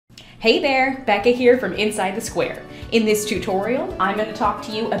Hey there, Becca here from Inside the Square. In this tutorial, I'm going to talk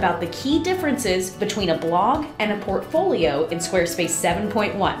to you about the key differences between a blog and a portfolio in Squarespace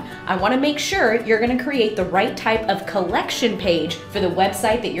 7.1. I want to make sure you're going to create the right type of collection page for the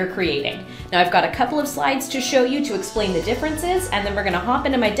website that you're creating. Now I've got a couple of slides to show you to explain the differences, and then we're going to hop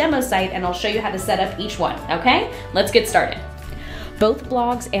into my demo site and I'll show you how to set up each one, okay? Let's get started. Both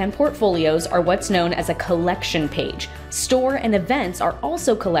blogs and portfolios are what's known as a collection page. Store and events are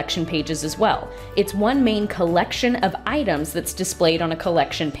also collection pages as well. It's one main collection of items that's displayed on a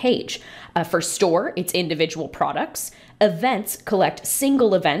collection page. For store, it's individual products. Events collect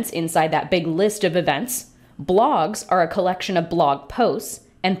single events inside that big list of events. Blogs are a collection of blog posts,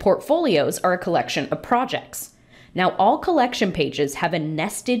 and portfolios are a collection of projects. Now, all collection pages have a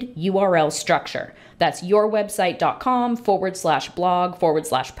nested URL structure. That's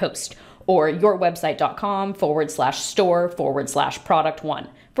yourwebsite.com/blog/post, or yourwebsite.com/store/product1,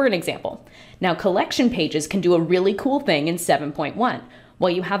 for an example. Now, collection pages can do a really cool thing in 7.1.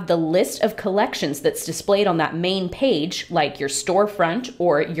 Well, you have the list of collections that's displayed on that main page, like your storefront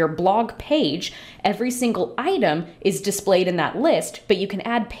or your blog page. Every single item is displayed in that list, but you can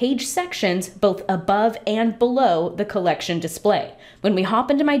add page sections both above and below the collection display. When we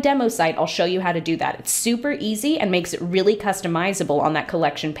hop into my demo site, I'll show you how to do that. It's super easy and makes it really customizable on that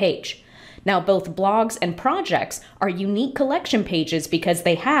collection page. Now, both blogs and projects are unique collection pages because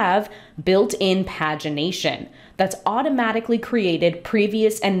they have built-in pagination. That's automatically created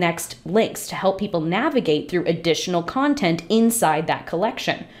previous and next links to help people navigate through additional content inside that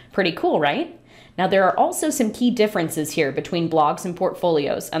collection. Pretty cool, right? Now, there are also some key differences here between blogs and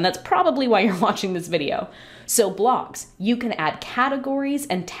portfolios, and that's probably why you're watching this video. So blogs, you can add categories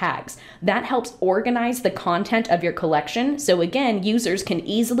and tags. That helps organize the content of your collection. So again, users can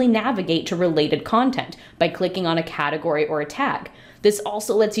easily navigate to related content by clicking on a category or a tag. This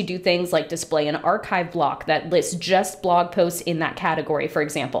also lets you do things like display an archive block that lists just blog posts in that category, for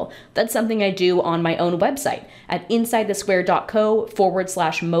example. That's something I do on my own website. At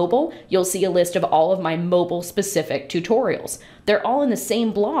insidethesquare.co/mobile, you'll see a list of all of my mobile-specific tutorials. They're all in the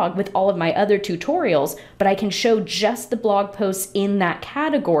same blog with all of my other tutorials, but I can show just the blog posts in that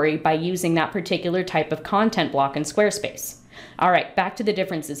category by using that particular type of content block in Squarespace. All right, back to the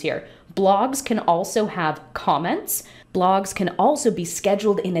differences here. Blogs can also have comments. Blogs can also be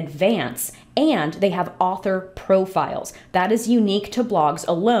scheduled in advance, and they have author profiles. That is unique to blogs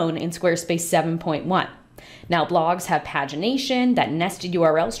alone in Squarespace 7.1. Now, blogs have pagination, that nested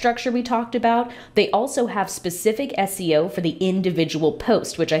URL structure we talked about. They also have specific SEO for the individual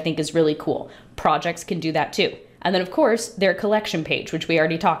post, which I think is really cool. Projects can do that too. And then, of course, their collection page, which we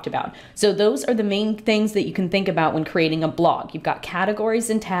already talked about. So those are the main things that you can think about when creating a blog. You've got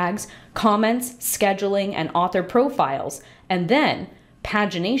categories and tags, comments, scheduling, and author profiles, and then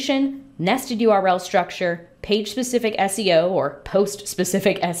pagination, nested URL structure, page-specific SEO or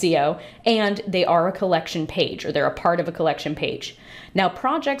post-specific SEO, and they are a collection page, or they're a part of a collection page. Now,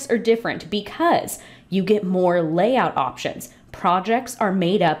 projects are different because you get more layout options. Projects are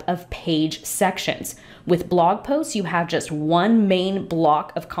made up of page sections. With blog posts, you have just one main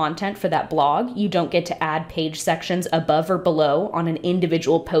block of content for that blog. You don't get to add page sections above or below on an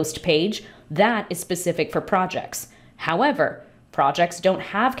individual post page. That is specific for projects. However, projects don't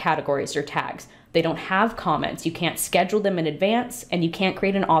have categories or tags. They don't have comments. You can't schedule them in advance, and you can't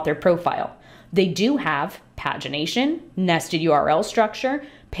create an author profile. They do have pagination, nested URL structure,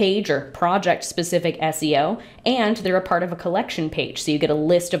 page or project specific SEO, and they're a part of a collection page, so you get a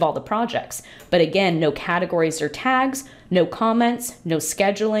list of all the projects. But again, no categories or tags, no comments, no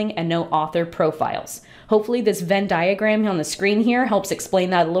scheduling, and no author profiles. Hopefully this Venn diagram on the screen here helps explain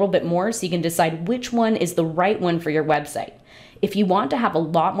that a little bit more so you can decide which one is the right one for your website. If you want to have a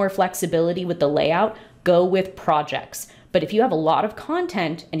lot more flexibility with the layout, go with projects. But if you have a lot of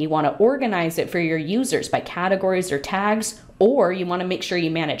content and you want to organize it for your users by categories or tags, or you want to make sure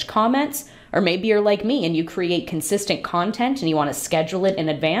you manage comments, or maybe you're like me and you create consistent content and you want to schedule it in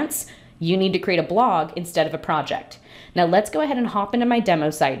advance, you need to create a blog instead of a project. Now let's go ahead and hop into my demo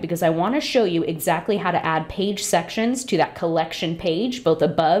site because I want to show you exactly how to add page sections to that collection page, both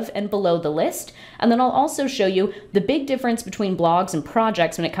above and below the list. And then I'll also show you the big difference between blogs and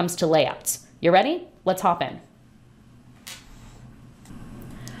projects when it comes to layouts. You ready? Let's hop in.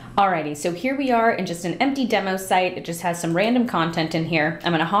 Alrighty, so here we are in just an empty demo site. It just has some random content in here.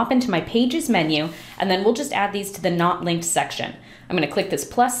 I'm gonna hop into my pages menu, and then we'll just add these to the not linked section. I'm gonna click this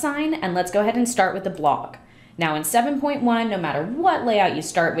plus sign, and let's go ahead and start with the blog. Now in 7.1, no matter what layout you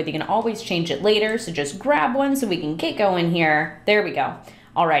start with, you can always change it later, so just grab one so we can get going here. There we go.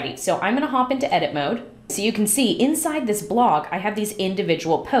 Alrighty, so I'm gonna hop into edit mode. So you can see inside this blog, I have these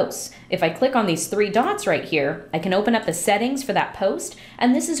individual posts. If I click on these three dots right here, I can open up the settings for that post.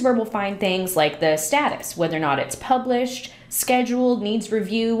 And this is where we'll find things like the status, whether or not it's published, scheduled, needs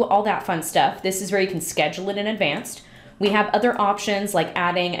review, all that fun stuff. This is where you can schedule it in advance. We have other options like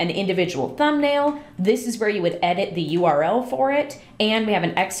adding an individual thumbnail. This is where you would edit the URL for it. And we have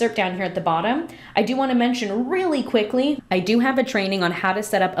an excerpt down here at the bottom. I do want to mention really quickly, I do have a training on how to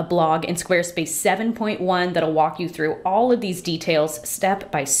set up a blog in Squarespace 7.1 that'll walk you through all of these details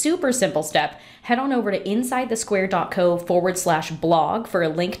step by super simple step. Head on over to insidethesquare.co/blog for a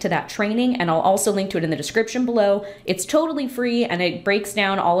link to that training, and I'll also link to it in the description below. It's totally free, and it breaks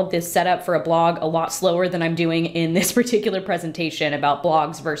down all of this setup for a blog a lot slower than I'm doing in this particular presentation about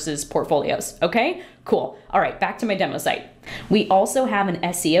blogs versus portfolios. Okay, cool. All right, back to my demo site. We also have an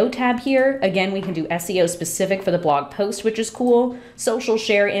SEO tab here. Again, we can do SEO specific for the blog post, which is cool. Social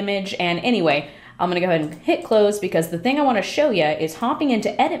share image, and anyway, I'm gonna go ahead and hit close because the thing I wanna show you is hopping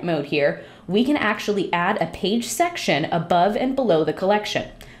into edit mode here, we can actually add a page section above and below the collection.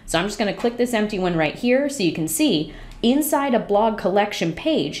 So I'm just gonna click this empty one right here so you can see inside a blog collection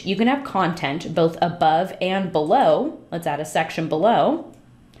page, you can have content both above and below. Let's add a section below.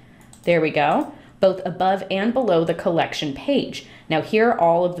 There we go. Both above and below the collection page. Now here are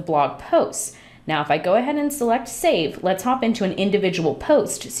all of the blog posts. Now if I go ahead and select save, let's hop into an individual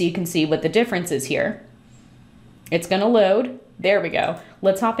post so you can see what the difference is here. It's gonna load. There we go.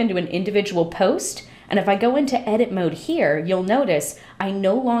 Let's hop into an individual post. And if I go into edit mode here, you'll notice I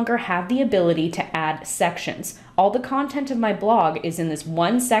no longer have the ability to add sections. All the content of my blog is in this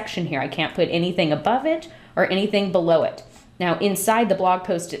one section here. I can't put anything above it or anything below it. Now inside the blog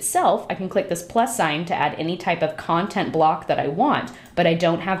post itself, I can click this plus sign to add any type of content block that I want, but I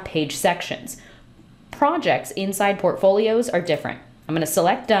don't have page sections. Projects inside portfolios are different. I'm gonna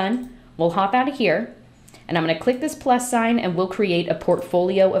select done, we'll hop out of here, and I'm gonna click this plus sign and we'll create a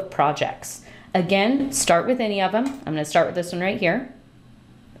portfolio of projects. Again, start with any of them. I'm gonna start with this one right here.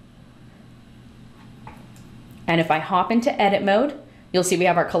 And if I hop into edit mode, you'll see we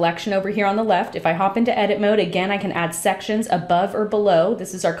have our collection over here on the left. If I hop into edit mode, again, I can add sections above or below.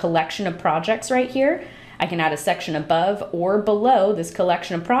 This is our collection of projects right here. I can add a section above or below this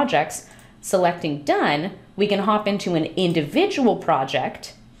collection of projects. Selecting done, we can hop into an individual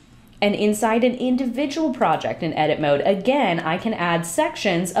project, and inside an individual project in edit mode, again, I can add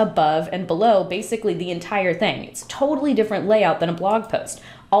sections above and below, basically the entire thing. It's a totally different layout than a blog post.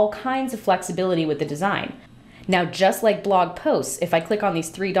 All kinds of flexibility with the design. Now, just like blog posts, if I click on these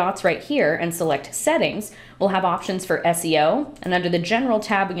three dots right here and select settings, we'll have options for SEO, and under the general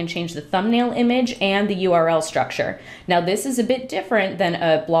tab, we can change the thumbnail image and the URL structure. Now, this is a bit different than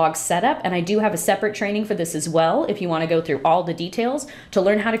a blog setup, and I do have a separate training for this as well. If you want to go through all the details to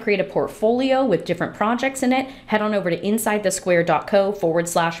learn how to create a portfolio with different projects in it, head on over to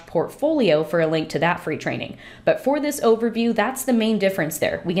insidethesquare.co/portfolio for a link to that free training. But for this overview, that's the main difference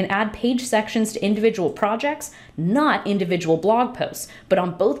there. We can add page sections to individual projects, not individual blog posts, but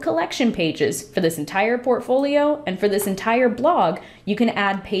on both collection pages for this entire portfolio and for this entire blog, you can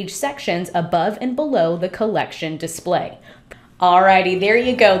add page sections above and below the collection display. Alrighty, there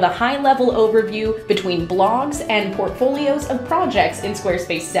you go, the high-level overview between blogs and portfolios of projects in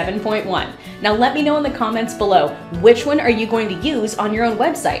Squarespace 7.1. Now let me know in the comments below, which one are you going to use on your own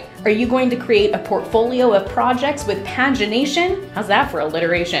website? Are you going to create a portfolio of projects with pagination? How's that for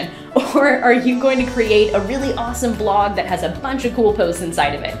alliteration? Or are you going to create a really awesome blog that has a bunch of cool posts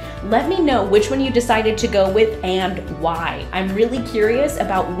inside of it? Let me know which one you decided to go with and why. I'm really curious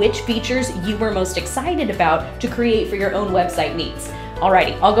about which features you were most excited about to create for your own website needs.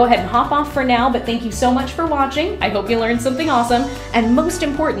 Alrighty, I'll go ahead and hop off for now, but thank you so much for watching. I hope you learned something awesome, and most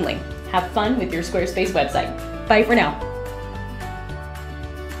importantly, have fun with your Squarespace website. Bye for now.